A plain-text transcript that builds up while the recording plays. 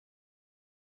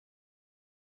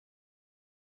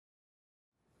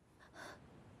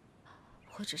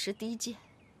我只是低贱，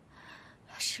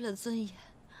失了尊严，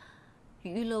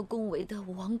娱乐恭维的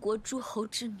亡国诸侯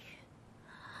之女。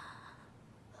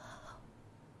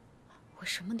我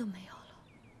什么都没有了，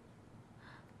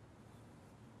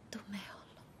都没有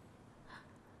了，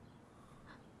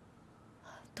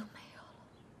都没有了。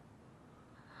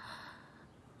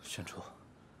玄珠，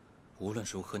无论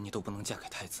如何，你都不能嫁给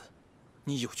太子，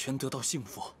你有权得到幸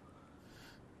福。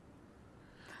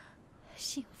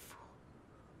幸福？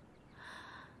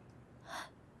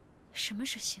什么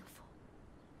是幸福？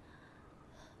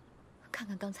看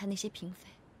看刚才那些嫔妃，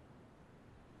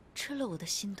吃了我的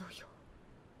心都有。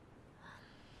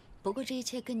不过这一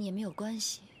切跟你也没有关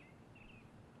系。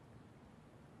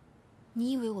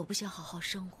你以为我不想好好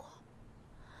生活，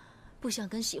不想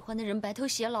跟喜欢的人白头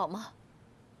偕老吗？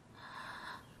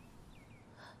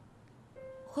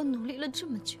我努力了这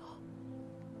么久，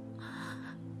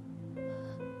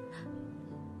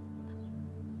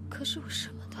可是我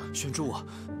什么都……玄珠啊！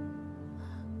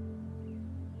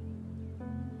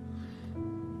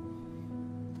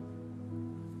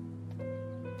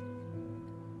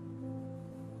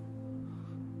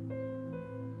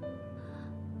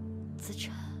子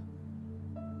辰，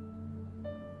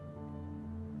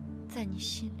在你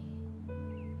心里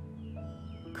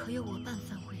可有我半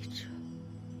分位置？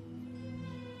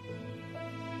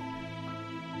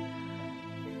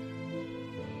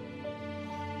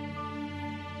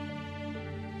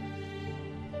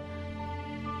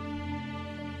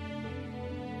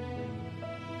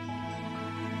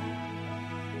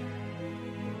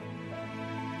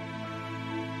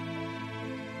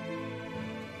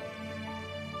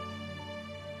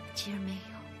既然没有，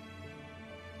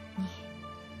你，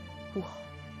我，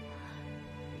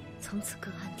从此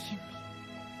各安天命。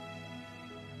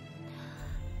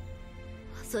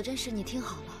左战士，你听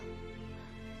好了，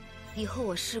以后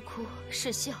我是哭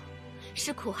是笑，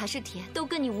是苦还是甜，都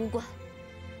跟你无关。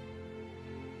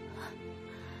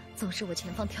纵使我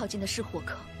前方跳进的是火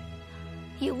坑，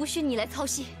也无需你来操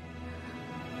心。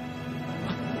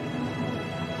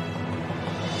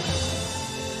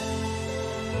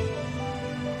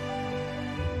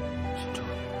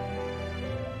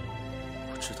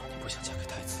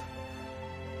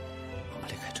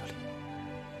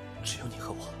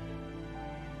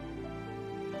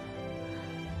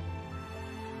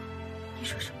你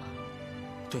说什么？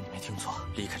对，你没听错，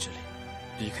离开这里，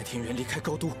离开天元，离开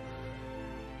高都，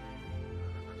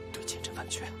对前尘万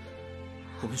全。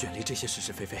我们远离这些是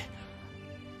是非非，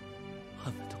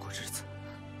安稳的过日子。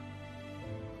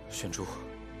玄珠，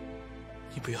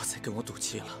你不要再跟我赌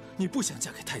气了。你不想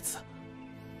嫁给太子，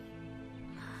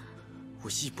我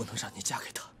亦不能让你嫁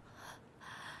给他。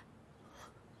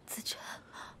子辰，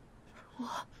我……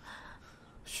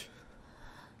嘘，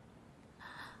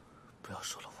不要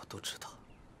说了，我都知道。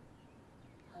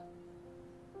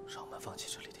让我们放弃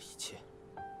这里的一切，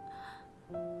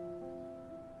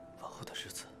往后的日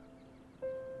子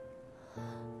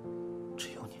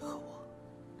只有你和我。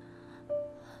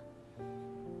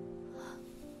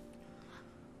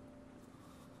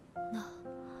那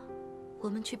我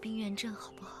们去冰原镇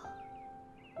好不好？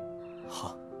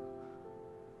好，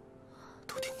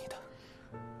都听你的。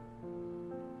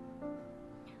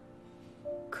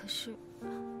可是，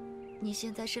你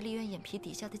现在是丽渊眼皮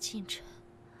底下的近臣，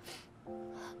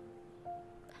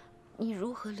你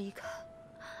如何离开？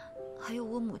还有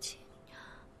我母亲，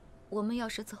我们要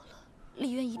是走了，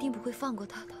丽渊一定不会放过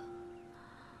她的。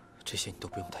这些你都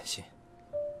不用担心，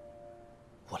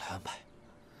我来安排。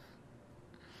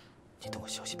你等我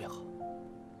消息便好。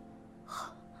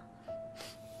好，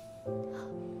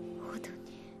我等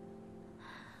你。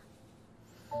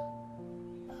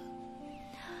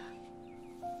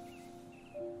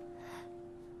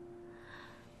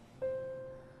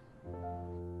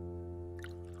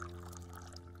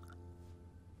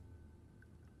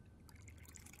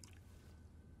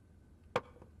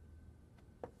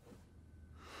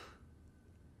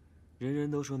人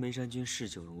人都说梅山君嗜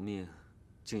酒如命，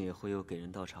竟也会有给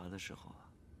人倒茶的时候啊！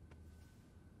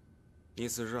你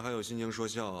此时还有心情说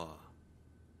笑啊？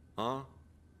啊！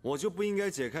我就不应该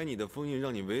解开你的封印，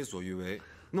让你为所欲为，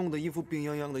弄得一副病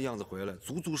殃殃的样子回来，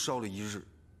足足烧了一日。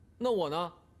那我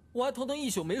呢？我还头疼一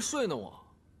宿没睡呢，我。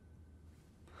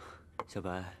小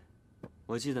白，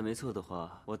我记得没错的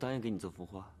话，我答应给你做幅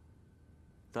画。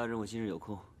大人，我今日有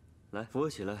空，来扶我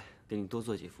起来，给你多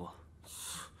做几幅。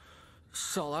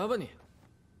少来吧你！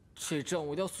这账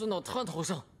我要算到他头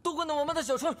上，都怪那王八蛋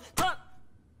小川，他。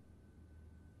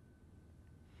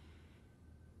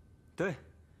对，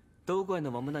都怪那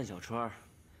王八蛋小川。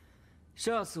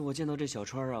下次我见到这小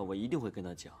川啊，我一定会跟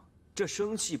他讲，这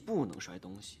生气不能摔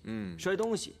东西，摔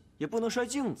东西也不能摔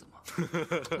镜子嘛。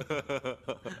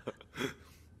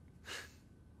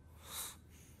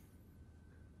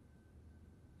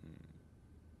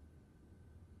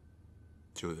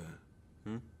秋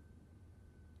元，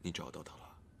你找到他了？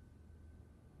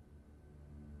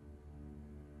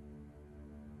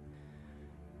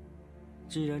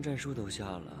既然战书都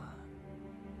下了，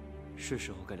是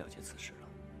时候该了结此事了。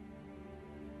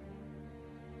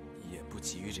也不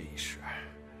急于这一时。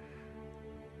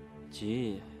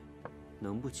急，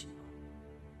能不急吗？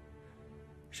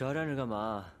傻站着干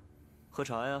嘛？喝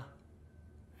茶呀！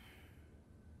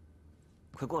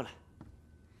快过来！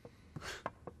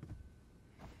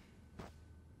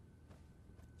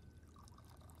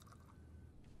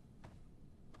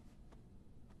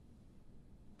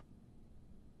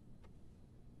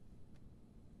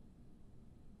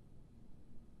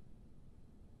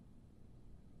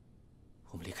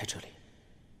我们离开这里，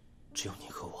只有你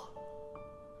和我。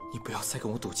你不要再跟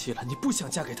我赌气了。你不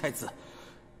想嫁给太子，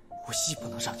我亦不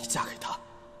能让你嫁给他。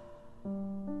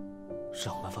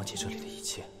让我们忘记这里的一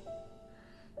切。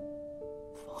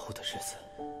往后的日子，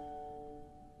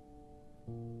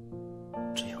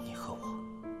只有你和我。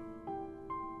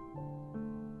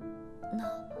那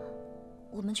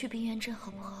我们去冰原镇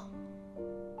好不好？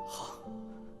好，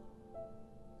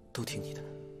都听你的。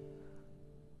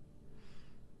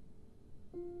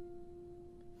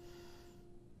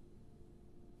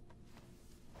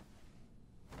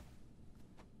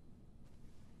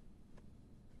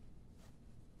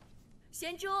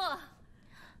玄珠，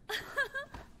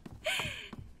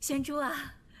玄珠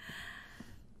啊！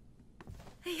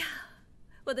哎呀，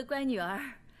我的乖女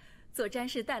儿，左詹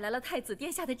氏带来了太子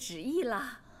殿下的旨意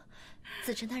了。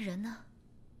子辰他人呢？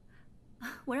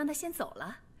我让他先走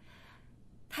了。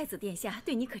太子殿下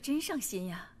对你可真上心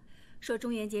呀，说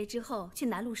中元节之后去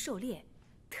南路狩猎，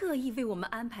特意为我们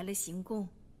安排了行宫，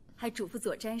还嘱咐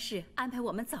左詹氏安排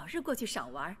我们早日过去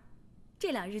赏玩，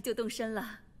这2日就动身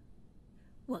了。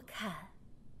我看，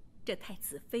这太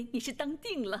子妃你是当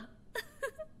定了。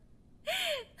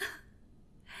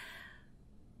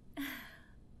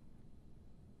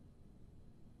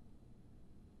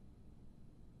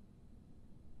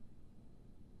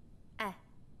哎，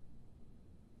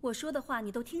我说的话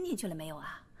你都听进去了没有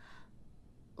啊？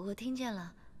我听见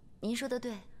了，您说的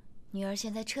对，女儿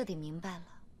现在彻底明白了，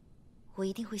我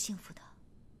一定会幸福的。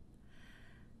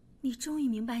你终于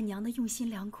明白娘的用心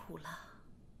良苦了。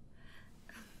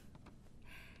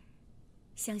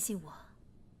相信我，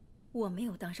我没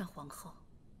有当上皇后，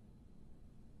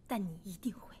但你一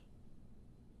定会。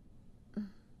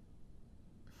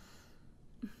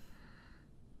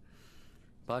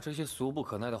把这些俗不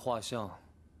可耐的画像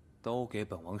都给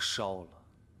本王烧了。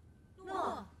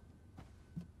诺。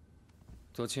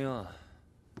左卿啊，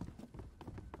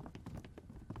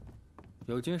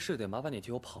有件事得麻烦你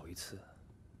替我跑一次。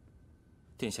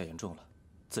殿下言重了，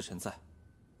子辰在。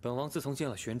本王自从见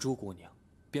了玄珠姑娘，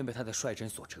便被她的率真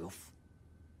所折服，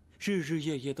日日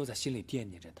夜夜都在心里惦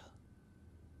念着她。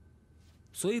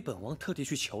所以本王特地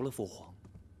去求了父皇。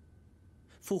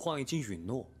父皇已经允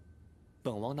诺，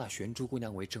本王纳玄珠姑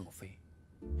娘为正妃，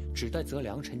只待择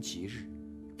良辰吉日，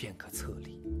便可册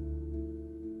立。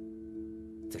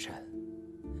子辰，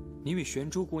你与玄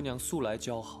珠姑娘素来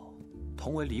交好，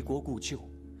同为离国故旧，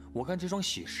我看这桩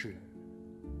喜事，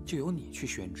就由你去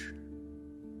宣旨，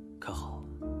可好？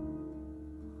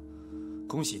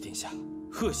恭喜殿下，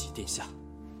贺喜殿下。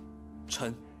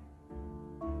臣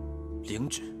领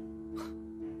旨。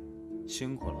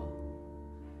辛苦了。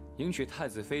迎娶太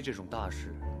子妃这种大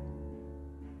事，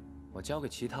我交给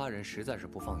其他人实在是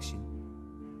不放心。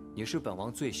你是本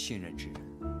王最信任之人，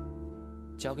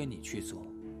交给你去做，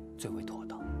最为妥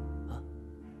当。啊？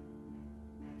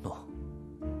诺。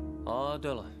啊，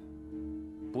对了，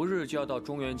不日就要到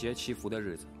中元节祈福的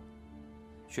日子了。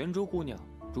玄珠姑娘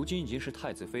如今已经是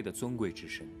太子妃的尊贵之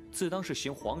身，自当是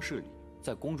行皇室礼，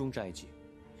在宫中斋戒，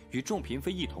与众嫔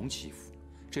妃一同祈福。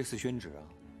这次宣旨啊，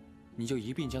你就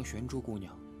一并将玄珠姑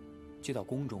娘接到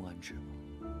宫中安置吧。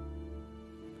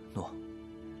诺，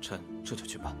臣这就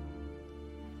去办。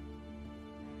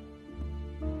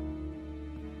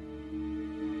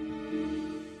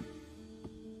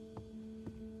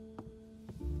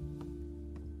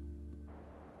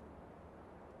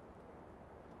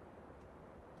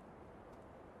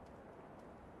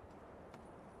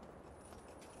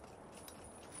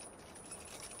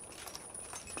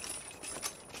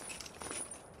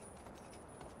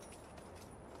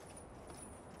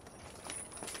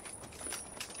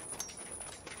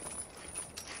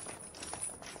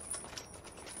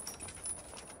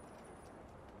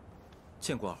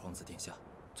见过二皇子殿下。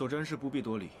左詹氏不必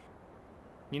多礼。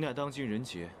你乃当今人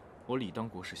杰，我理当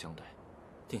国事相待。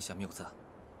殿下谬赞。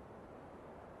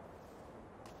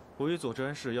我与佐治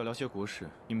安氏要聊些国事，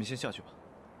你们先下去吧。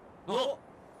哦。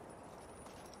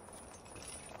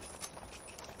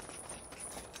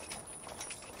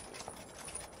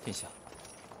殿下，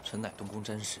臣乃东宫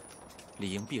詹事，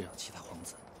理应避让其他皇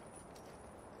子。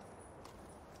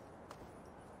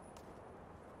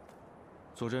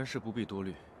佐治安氏不必多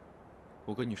虑，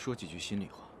我跟你说几句心里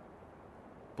话，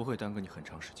不会耽搁你很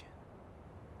长时间。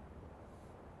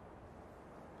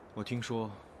我听说，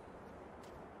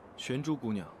玄珠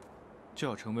姑娘就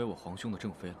要成为我皇兄的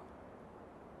正妃了。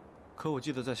可我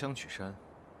记得在香曲山，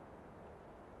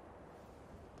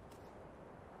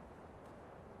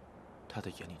她的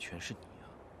眼里全是你啊！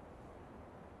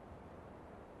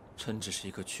臣只是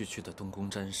一个区区的东宫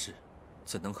詹事，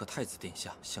怎能和太子殿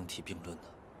下相提并论呢？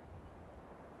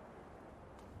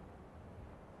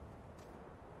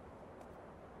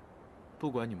不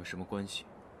管你们什么关系，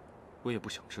我也不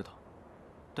想知道。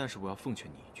但是我要奉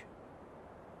劝你一句：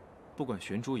不管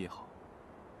玄珠也好，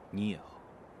你也好，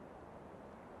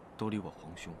都离我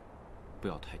皇兄不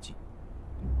要太近，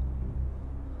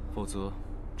否则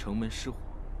城门失火，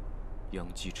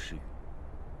殃及池鱼。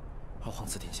二皇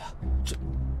子殿下，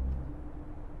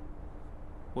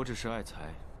我只是爱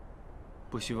才，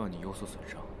不希望你有所损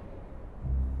伤。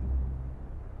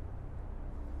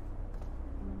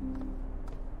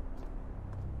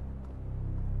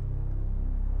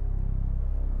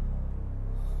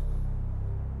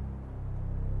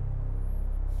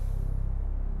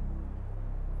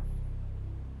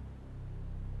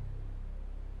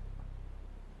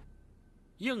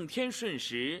应天顺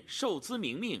时，受兹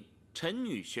明命，臣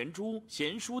女玄珠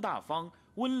贤淑大方，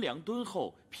温良敦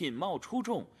厚，品貌出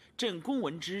众，朕公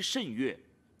闻之甚悦。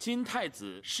今太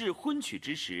子适婚娶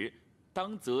之时，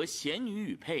当择贤女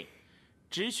与配。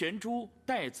执玄珠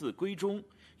待字闺中，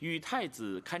与太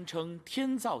子堪称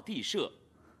天造地设。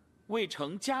为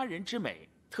成佳人之美，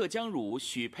特将汝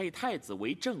许配太子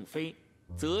为正妃，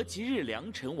则即日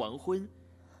良辰完婚，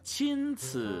钦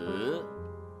此。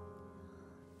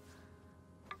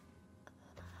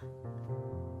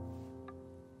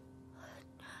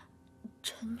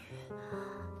臣女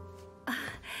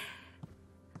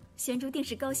玄珠定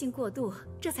是高兴过度，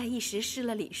这才一时失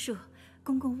了礼数，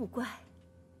公公勿怪。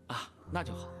啊，那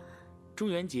就好。中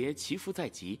元节祈福在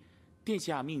即，殿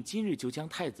下命今日就将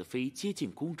太子妃接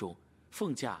进宫中，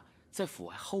凤驾在府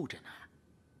外候着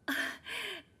呢。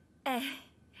哎，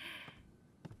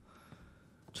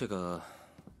这个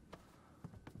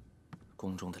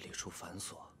宫中的礼数繁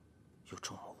琐，又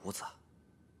众目无杂，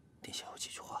殿下有几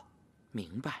句话？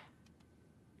明白。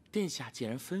殿下既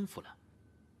然吩咐了，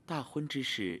大婚之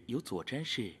事由佐詹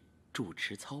氏主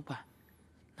持操办，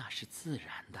那是自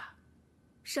然的。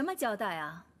什么交代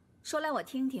啊？说来我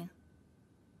听听。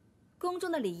宫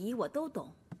中的礼仪我都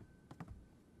懂。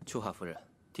秋华夫人，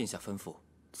殿下吩咐，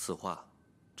此话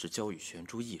只交与玄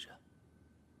珠一人。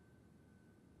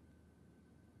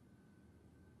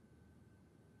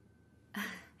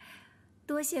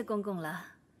多谢公公了。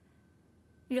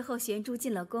日后玄珠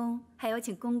进了宫，还要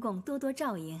请公公多多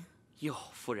照应。哟，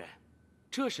夫人，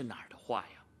这是哪儿的话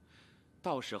呀？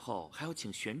到时候还要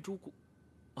请玄珠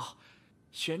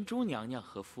玄珠娘娘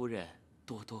和夫人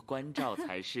多多关照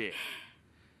才是。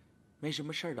没什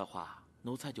么事儿的话，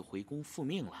奴才就回宫复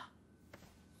命了。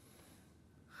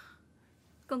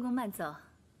公公慢走。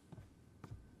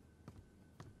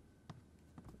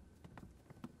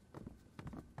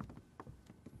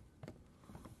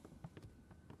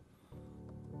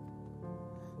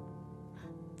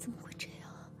怎么会这样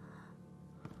啊？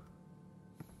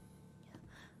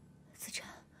子辰，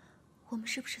我们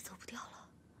是不是走不掉了？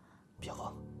别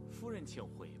慌，夫人请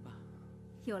回吧。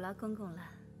有劳公公了。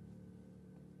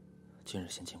今日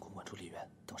先进宫关注丽园，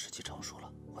等时机成熟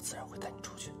了，我自然会带你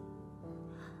出去。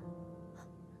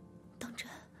当真？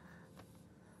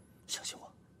相信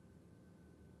我。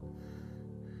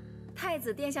太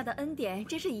子殿下的恩典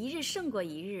真是一日胜过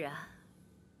一日啊！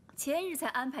前日才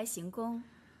安排行宫，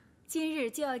今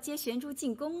日就要接玄珠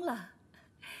进宫了。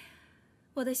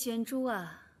我的玄珠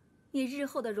啊，你日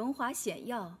后的荣华显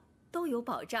耀都有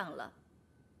保障了，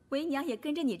为娘也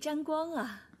跟着你沾光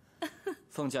啊！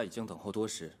凤驾已经等候多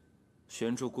时，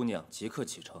玄珠姑娘即刻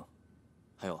启程。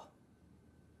还有，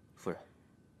夫人，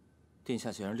殿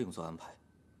下既然另作安排，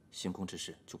行宫之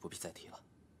事就不必再提了。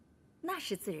那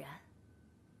是自然，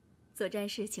左詹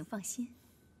事请放心。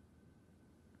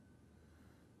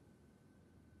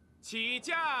起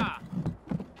驾！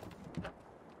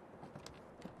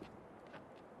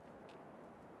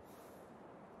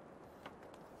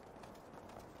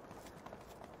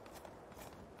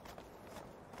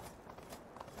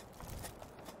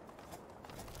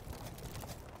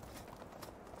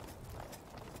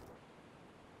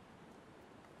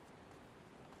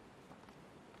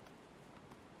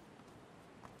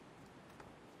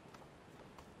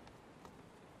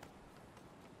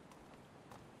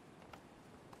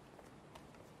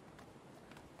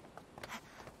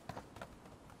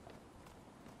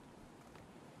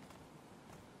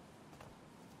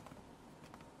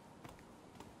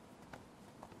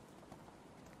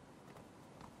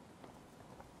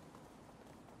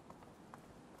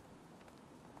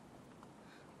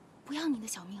不要你的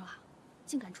小命了，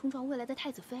竟敢冲撞未来的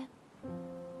太子妃！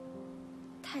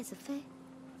太子妃，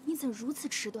你怎如此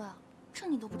迟钝？这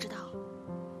你都不知道？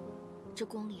这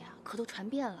宫里啊，可都传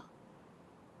遍了。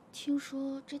听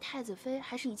说这太子妃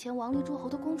还是以前王离诸侯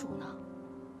的公主呢。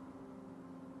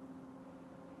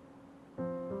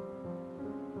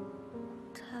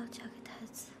她要嫁给太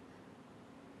子。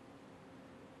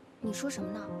你说什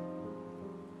么呢？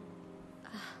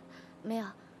啊，没有，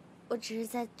我只是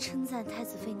在称赞太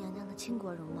子妃娘娘的倾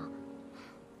国容貌。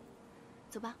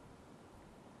走吧。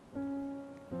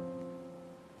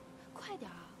快点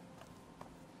啊！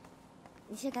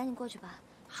你先赶紧过去吧，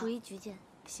逐一举荐。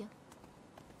行。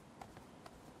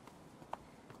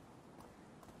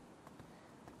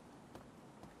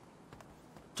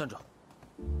站住！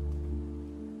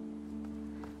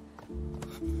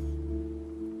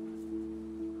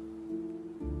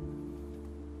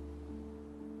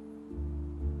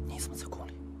你怎么在宫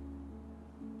里？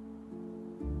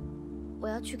我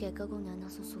要去给歌宫娘娘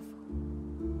送素服。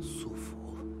素服？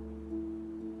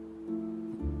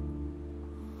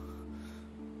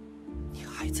你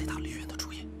还在打梨园的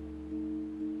主意？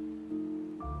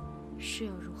是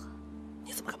又如何？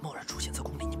你怎么敢贸然出现在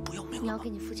宫里？你不要命了吗？你要给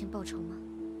你父亲报仇吗？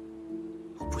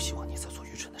我不希望你再做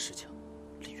愚蠢的事情。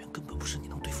梨园根本不是你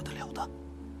能对付得了的。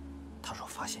他若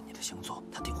发现你的行踪，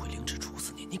他定会领旨处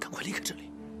死你。你赶快离开这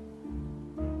里。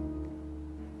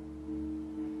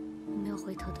我没有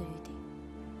回头的余地。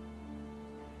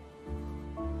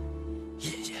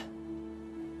燕燕，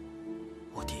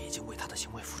我爹已经为他的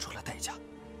行为付出了代价，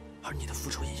而你的复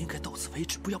仇也应该到此为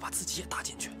止，不要把自己也搭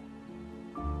进去。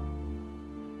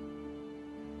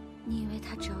你以为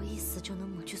他只要一死就能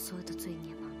抹去所有的罪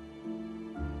孽吗？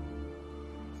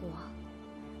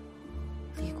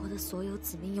李国的所有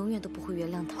子民永远都不会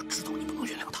原谅他。我知道你不能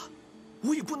原谅他，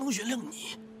我也不能原谅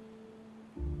你。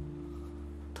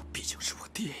他毕竟是我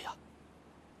爹呀。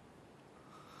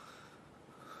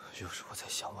又是我在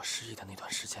想我失忆的那段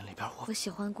时间里边，我喜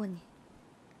欢过你。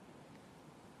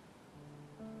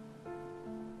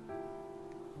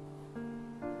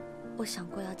我想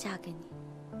过要嫁给你。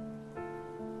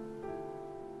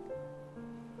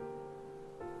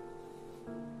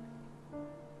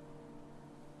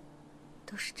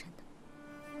都是真的，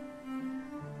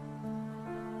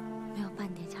没有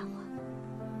半点假话。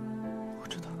我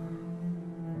知道，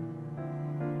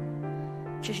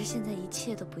只是现在一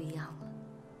切都不一样了。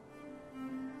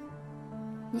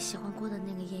你喜欢过的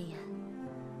那个燕燕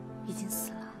已经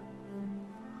死了，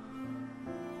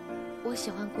我喜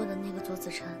欢过的那个左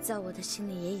子成在我的心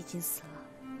里也已经死了。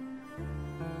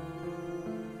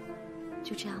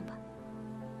就这样吧，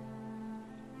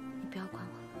你不要管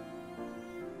我。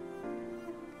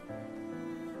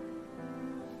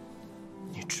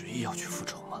你执意要去复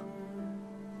仇吗？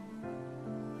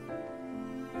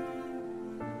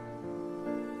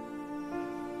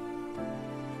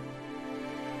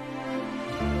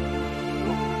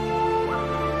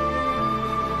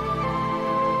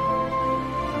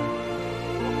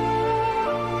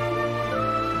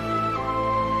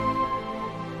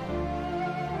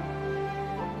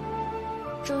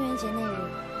中元节那日，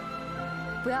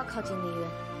不要靠近梨园。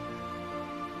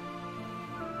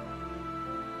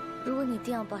如果你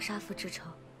定要报杀父之仇，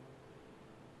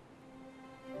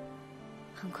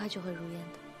很快就会如愿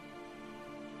的。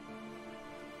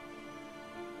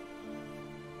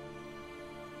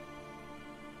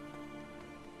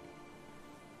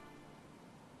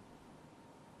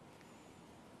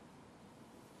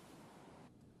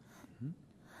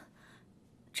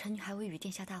臣女还未与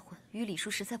殿下大婚，与礼数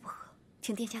实在不合，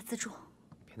请殿下自重。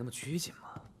别那么拘谨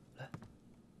嘛，来。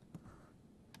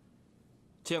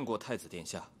见过太子殿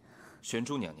下。玄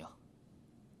珠娘娘，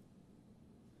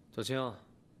左卿，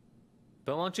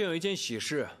本王正有一件喜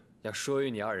事要说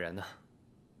与你二人呢。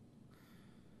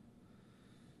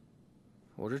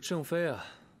我这正妃啊，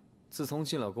自从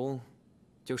进了宫，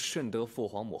就甚得父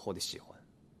皇母后的喜欢。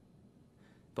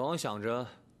本王想着，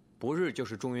不日就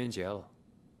是中元节了。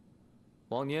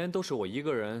往年都是我一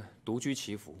个人独居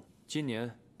祈福，今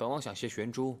年本王想携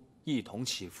玄珠一同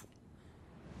祈福。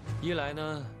一来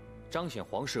呢，彰显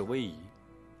皇室威仪。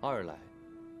二来，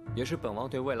也是本王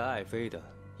对未来爱妃的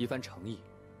一番诚意。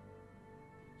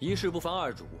一事不妨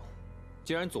二主，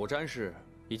既然左詹事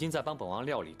已经在帮本王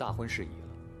料理大婚事宜了，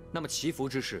那么祈福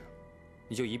之事，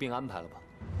你就一并安排了吧。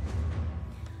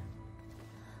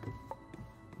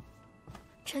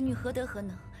臣女何德何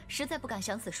能，实在不敢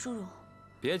享此殊荣。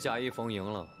别假意逢迎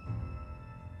了，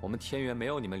我们天元没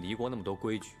有你们离国那么多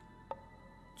规矩。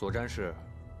左詹事，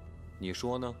你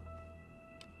说呢？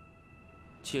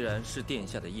既然是殿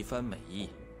下的一番美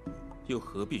意，又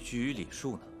何必拘于礼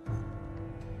数呢？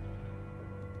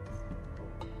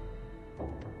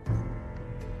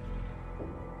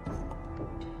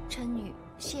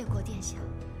谢过殿下。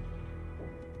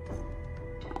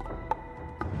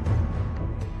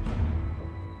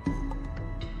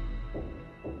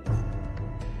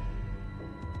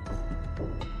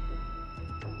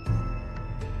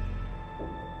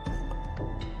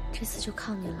这次就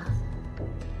靠你了。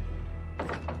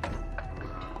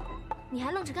你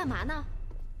还愣着干嘛呢？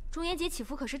中元节祈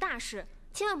福可是大事，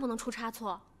千万不能出差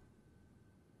错。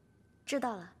知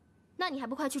道了。那你还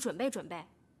不快去准备准备？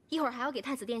一会儿还要给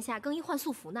太子殿下更衣换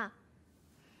素服呢。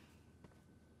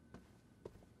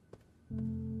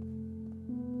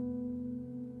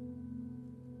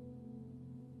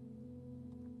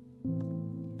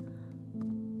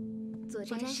左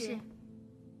詹氏，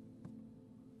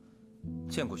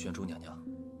见过玄珠娘娘。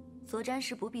左詹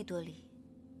氏不必多礼。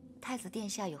太子殿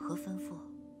下有何吩咐？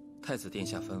太子殿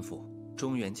下吩咐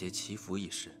中元节祈福一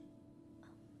事。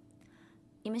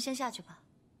你们先下去吧。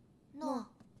诺。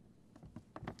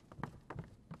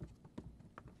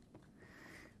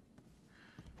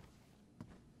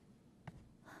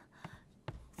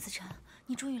子辰，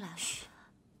你终于来了。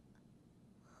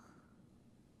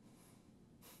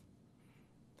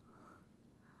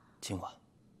今晚，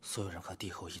所有人和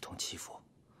帝后一同祈福。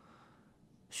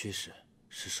虚实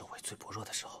是守卫最薄弱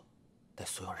的时候，待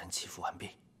所有人祈福完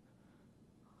毕，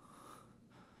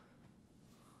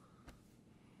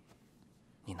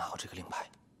你拿好这个令牌。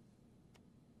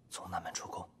从南门出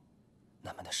宫，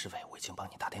南门的侍卫我已经帮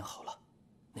你打点好了，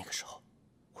那个时候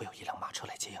会有一辆马车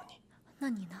来接应你。那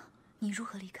你呢？你如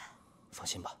何离开？放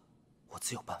心吧，我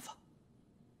自有办法。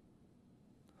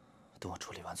等我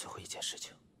处理完最后一件事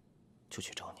情，就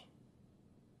去找你。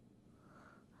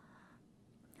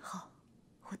好，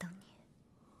我等你。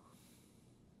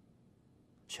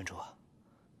玄珠啊，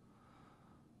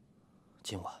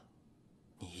今晚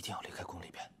你一定要离开宫里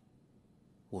边。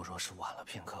我若是晚了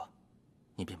片刻，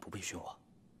你便不必寻我。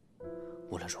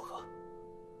无论如何，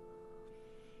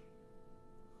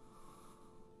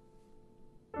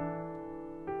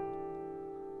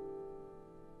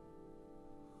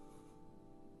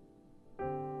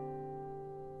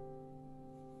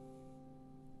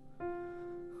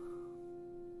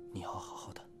你要好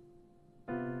好的。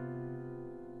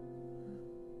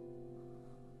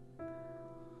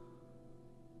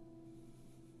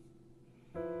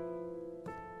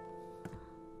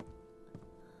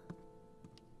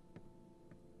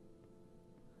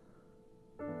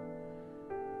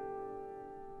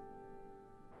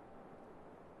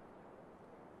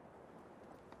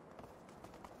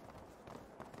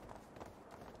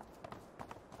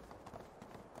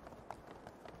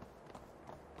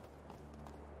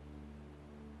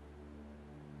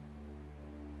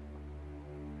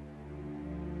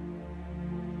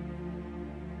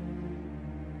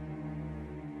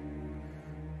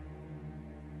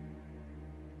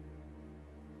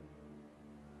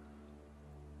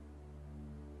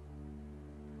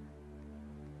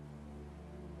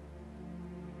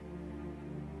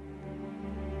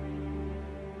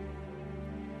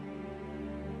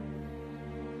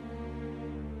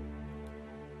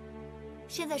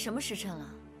现在什么时辰了？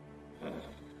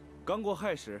刚过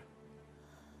亥时。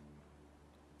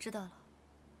知道了。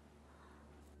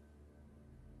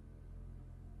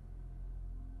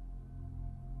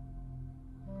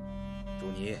祝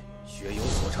你学有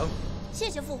所成。谢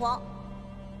谢父皇。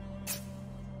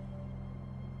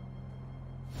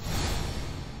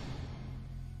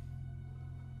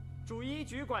主一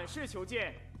局管事求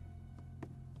见。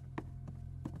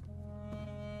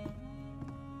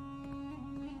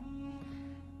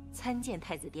参见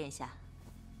太子殿下。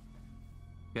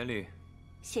免礼。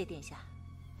谢殿下。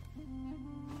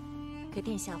给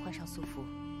殿下换上素服。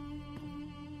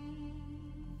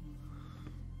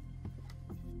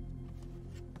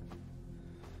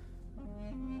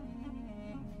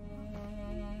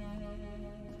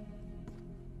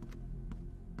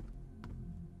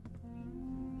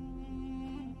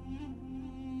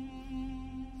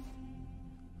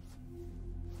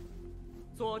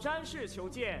左詹氏求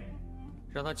见。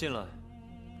让他进来。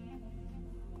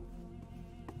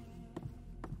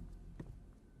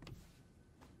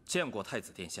见过太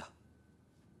子殿下。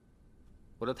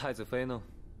我的太子妃呢？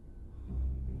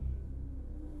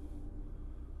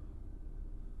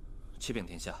启禀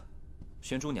殿下，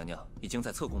玄珠娘娘已经在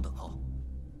侧宫等候。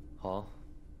好。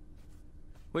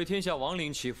为天下亡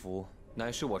灵祈福，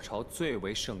乃是我朝最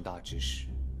为盛大之事，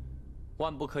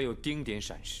万不可有丁点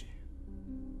闪失。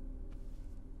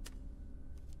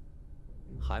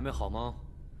还没好吗？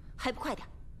还不快点！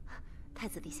太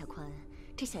子殿下宽恩，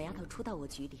这小丫头初到我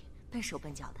局里，笨手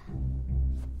笨脚的。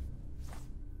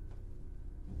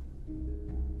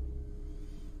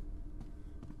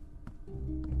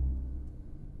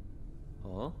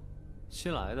哦，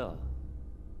新来的。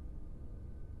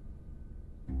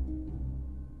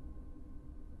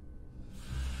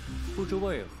不知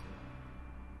为何，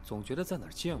总觉得在哪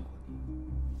儿见过你。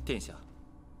殿下，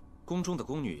宫中的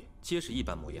宫女皆是一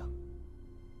般模样，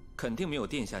肯定没有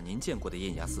殿下您见过的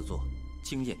艳压四座，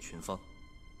惊艳群芳。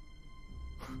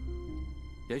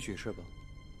也许是吧。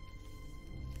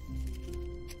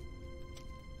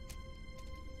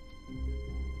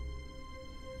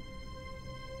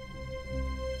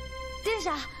殿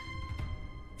下，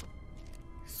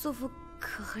素服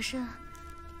可合身？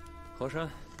合身。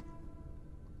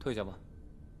退下吧。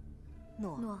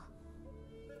诺。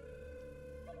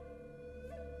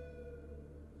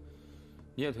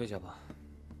你也退下吧。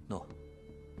诺。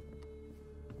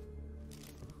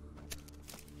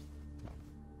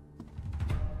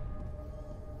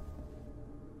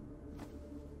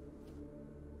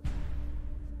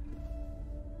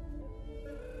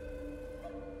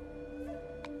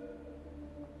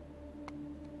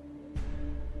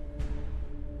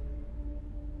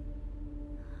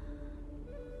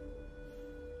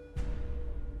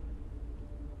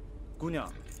姑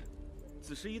娘，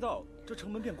子时一到，这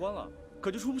城门便关了，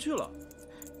可就出不去了。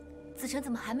子辰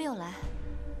怎么还没有来？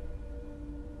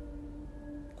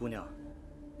姑娘，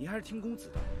你还是听公子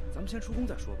的，咱们先出宫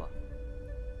再说吧。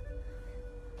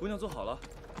姑娘坐好了。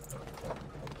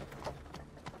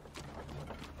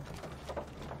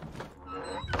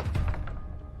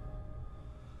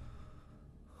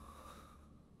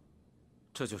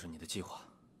这就是你的计划？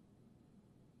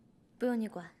不用你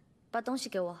管，把东西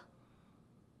给我。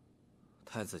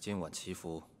太子今晚祈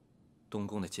福，东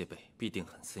宫的戒备必定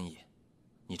很森严。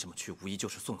你这么去，无疑就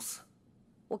是送死。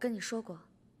我跟你说过，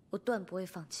我断不会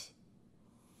放弃。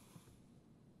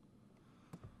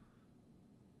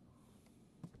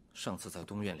上次在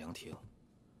东苑凉亭，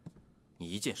你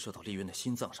一箭射到丽渊的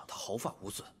心脏上，他毫发无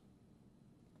损。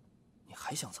你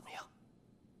还想怎么样？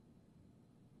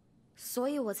所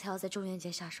以我才要在中元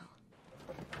节下手。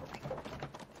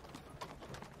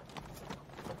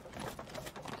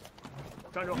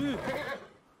站住！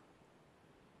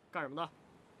干什么呢？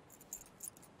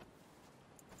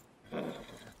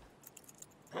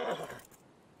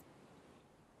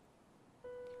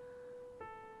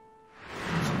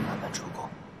请慢慢出宫。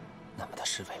南门的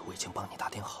侍卫我已经帮你打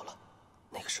点好了，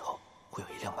那个时候会有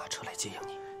一辆马车来接应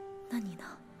你。那你呢？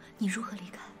你如何离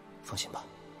开？放心吧，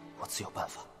我自有办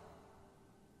法。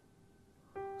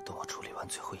等我处理完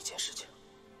最后一件事情，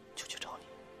就去找你。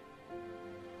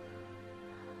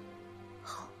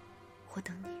好，我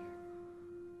等你。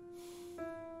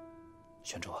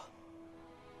玄珠啊，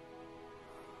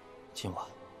今晚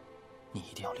你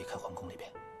一定要离开皇宫里边。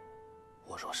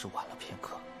我若是晚了片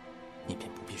刻，你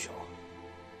便不必寻我。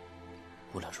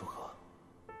无论如何，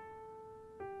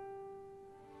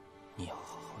你要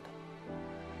好好的。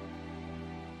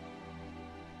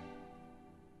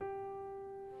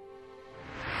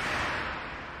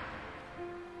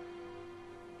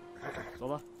走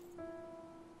吧。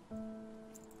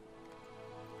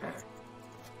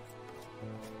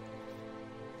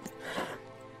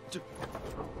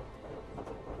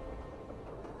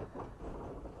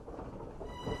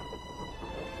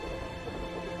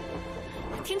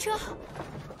停车！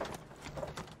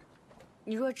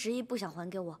你若执意不想还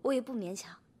给我，我也不勉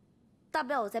强，大不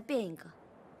了我再变一个，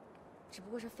只不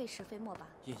过是费时费墨罢了。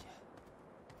燕燕，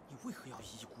你为何要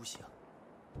一意孤行？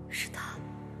是他，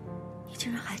你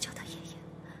竟然还叫他爷爷，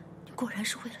你果然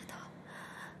是为了他。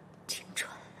青春，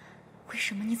为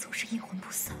什么你总是阴魂不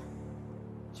散？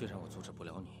既然我阻止不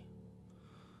了你，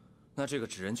那这个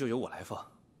纸人就由我来放，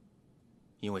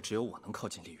因为只有我能靠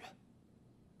近丽渊，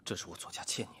这是我左家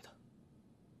欠你的，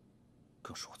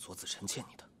更是我左子辰欠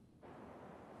你的。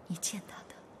你欠他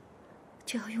的，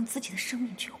就要用自己的生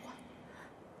命去还。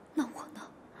那我呢？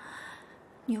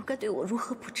你又该对我如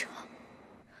何补偿？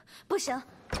不行！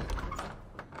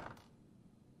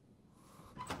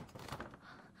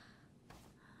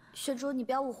玄珠，你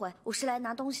不要误会，我是来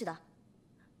拿东西的。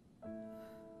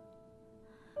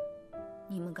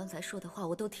你们刚才说的话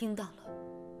我都听到了，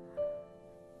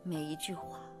每一句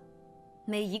话，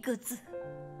每一个字。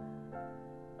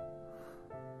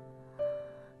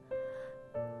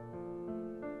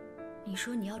你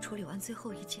说你要处理完最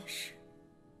后一件事，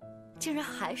竟然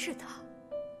还是他。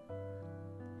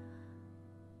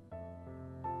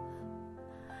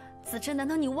子辰，难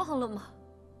道你忘了吗？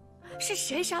是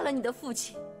谁杀了你的父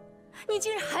亲？你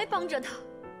竟然还帮着他！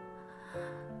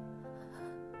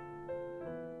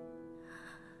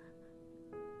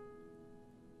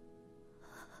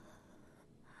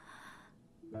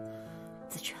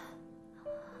子辰，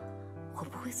我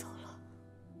不会走了。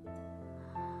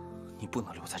你不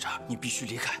能留在这儿，你必须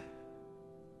离开。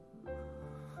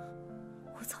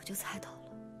就猜到了，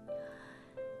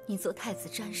你做太子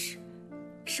战士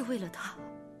是为了他。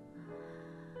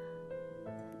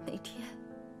那天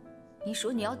你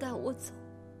说你要带我走，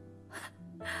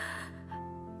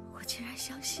我竟然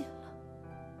相信了。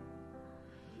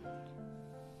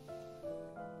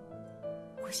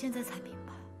我现在才明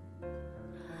白，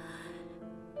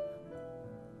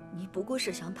你不过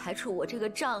是想排除我这个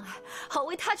障碍，好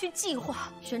为他去计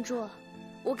划。玄珠，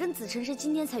我跟子辰是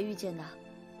今天才遇见的。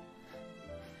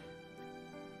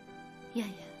燕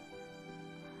燕，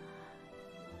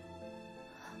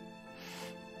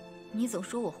你总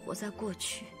说我活在过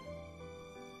去，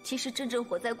其实真正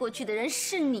活在过去的人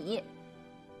是你。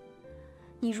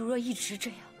你如若一直这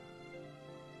样，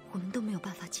我们都没有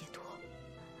办法解脱。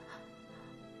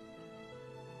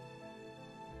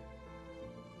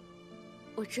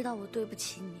我知道我对不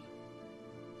起你。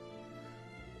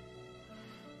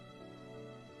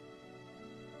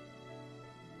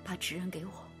把纸人给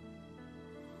我。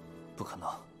不可能。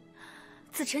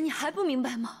子辰，你还不明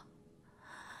白吗？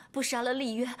不杀了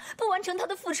丽渊，不完成他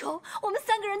的复仇，我们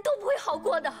3个人都不会好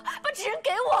过的。把纸人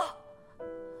给我。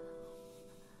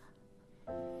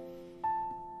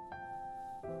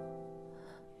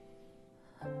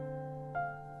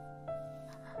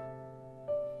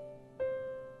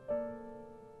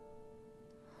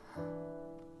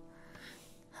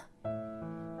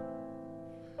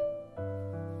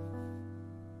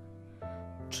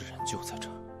纸人就在这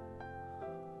儿，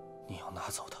你要拿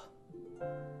走它，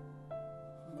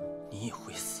你也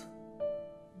会死。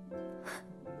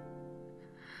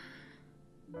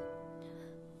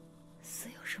死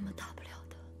有什么大不了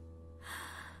的？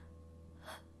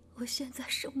我现在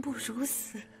生不如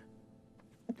死。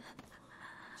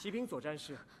启禀左战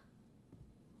士，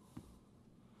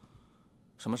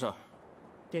什么事儿？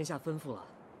殿下吩咐了，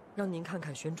让您看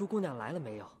看玄珠姑娘来了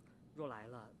没有。若来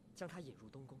了，将她引入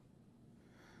东宫。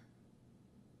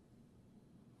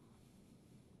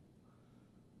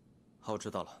好，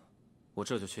知道了，我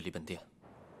这就去离本殿。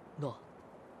诺。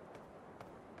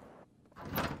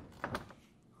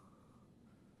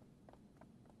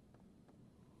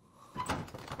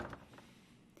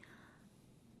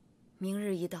明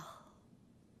日一到，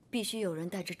必须有人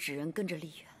带着纸人跟着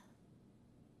丽渊，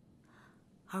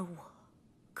而我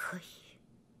可以。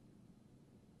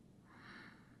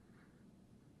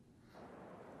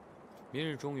明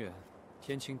日中原，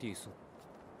天清地肃，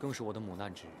更是我的母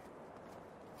难之日。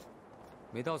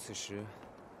每到此时，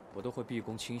我都会闭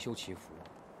宫清修祈福，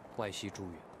外息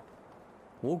诸远。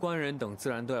无关人等自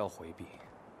然都要回避，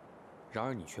然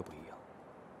而你却不一样。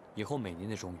以后每年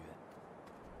的中原，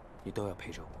你都要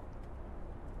陪着我。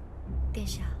殿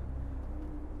下，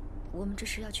我们这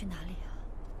是要去哪里啊？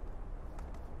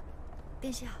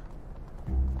殿下。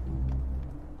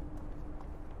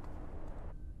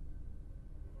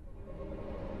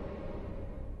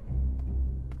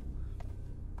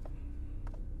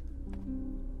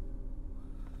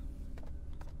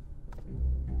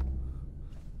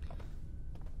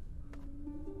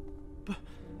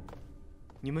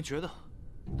你们觉得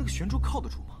那个玄珠靠得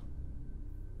住吗？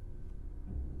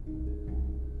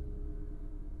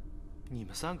你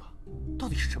们3个到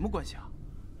底是什么关系啊？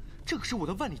这可是我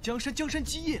的万里江山，江山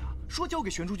基业啊！说交给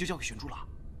玄珠就交给玄珠了，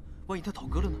万一他倒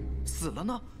戈了呢？死了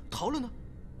呢？逃了呢？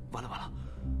完了完了！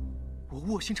我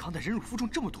卧薪尝胆，忍辱负重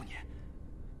这么多年，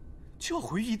就要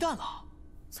毁于一旦了。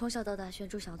从小到大，玄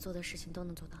珠想做的事情都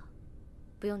能做到，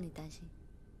不用你担心。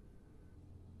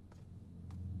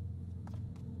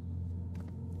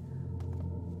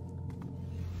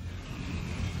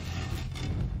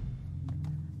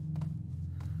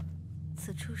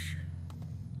此处是……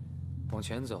往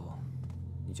前走，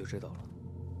你就知道了。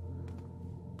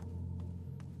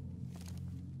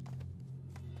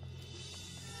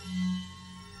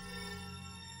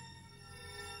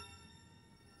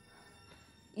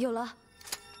有了，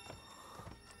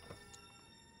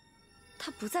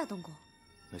他不在东宫。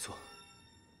没错，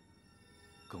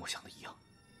跟我想的一样。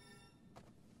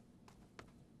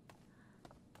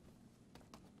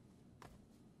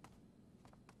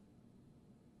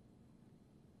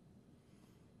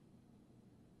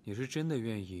你是真的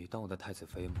愿意当我的太子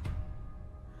妃吗？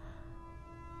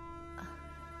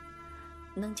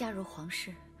能嫁入皇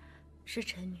室，是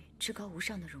臣女至高无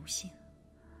上的荣幸。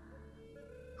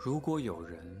如果有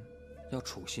人要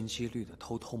处心积虑的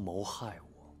偷偷谋害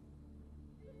我，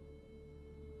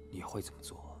你会怎么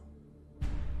做？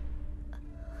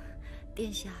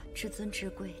殿下至尊至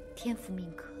贵，天福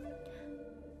命可。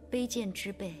卑贱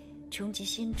之辈，穷极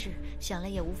心智，想来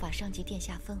也无法伤及殿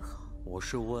下分毫。我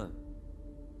是问，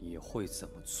你会怎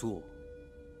么做？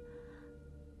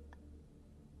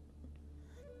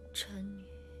臣女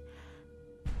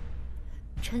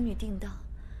臣女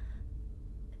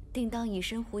定当以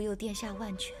身护佑殿下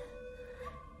万全，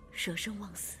舍生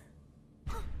忘死。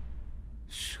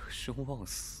舍生忘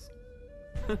死。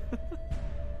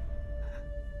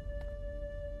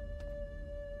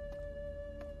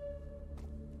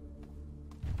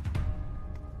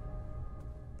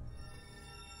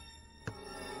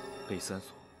北3所，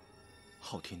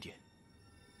昊天殿。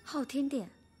昊天殿。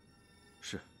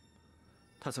是，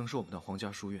他曾是我们的皇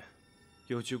家书院，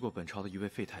有居过本朝的一位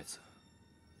废太子，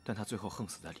但他最后横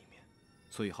死在里面，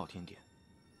所以昊天殿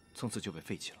从此就被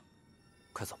废弃了。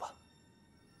快走吧。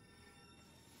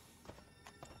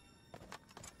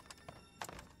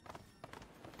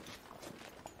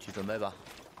去准备吧。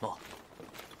哦。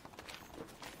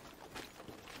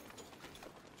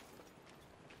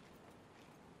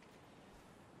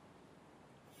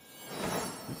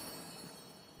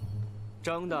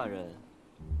张大人，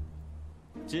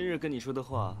今日跟你说的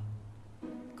话，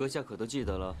阁下可都记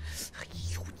得了？哎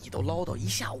呦，你都唠叨一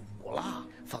下午了，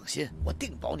放心，我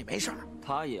定保你没事儿。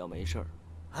他也要没事儿。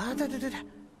啊，对，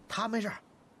他没事儿，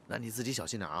那你自己小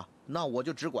心点啊。那我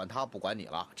就只管他，不管你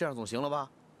了，这样总行了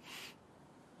吧？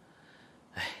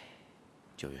哎，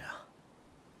九云啊，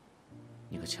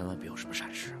你可千万别有什么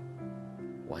闪失，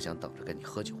我还想等着跟你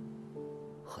喝酒，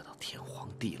喝到天荒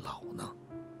地老呢。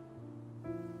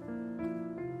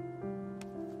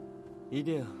一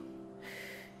定。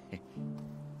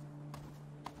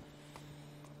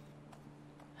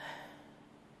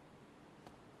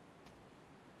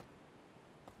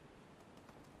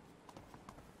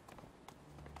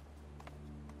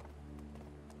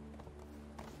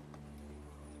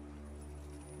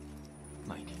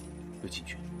慢一点，别进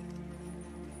去。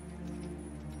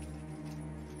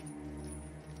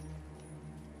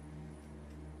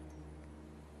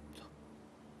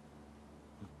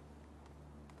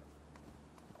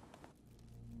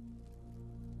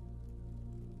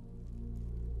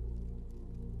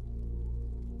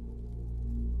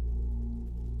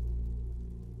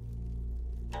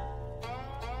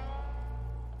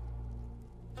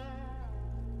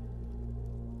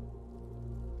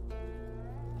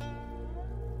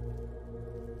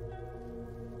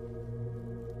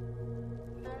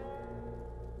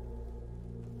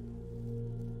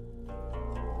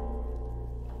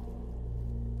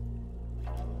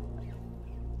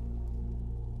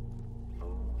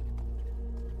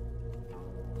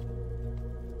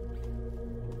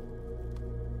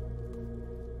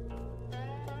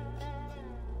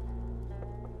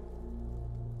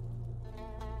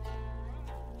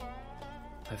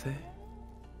爱妃，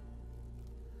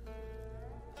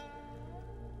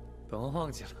本王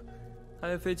忘记了，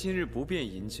爱妃今日不便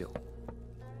饮酒。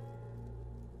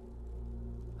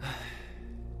唉，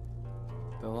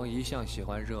本王一向喜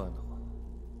欢热闹，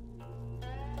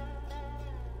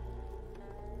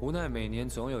无奈每年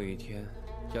总有一天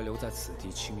要留在此地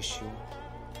清修，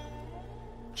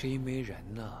这一没人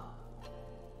呐，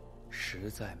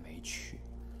实在没趣。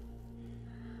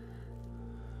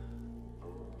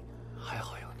还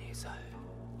好有你在，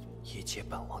以解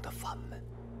本王的烦闷。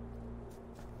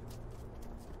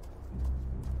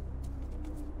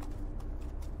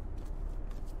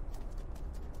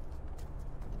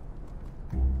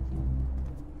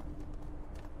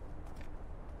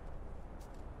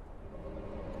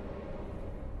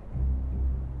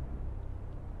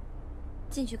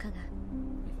进去看看。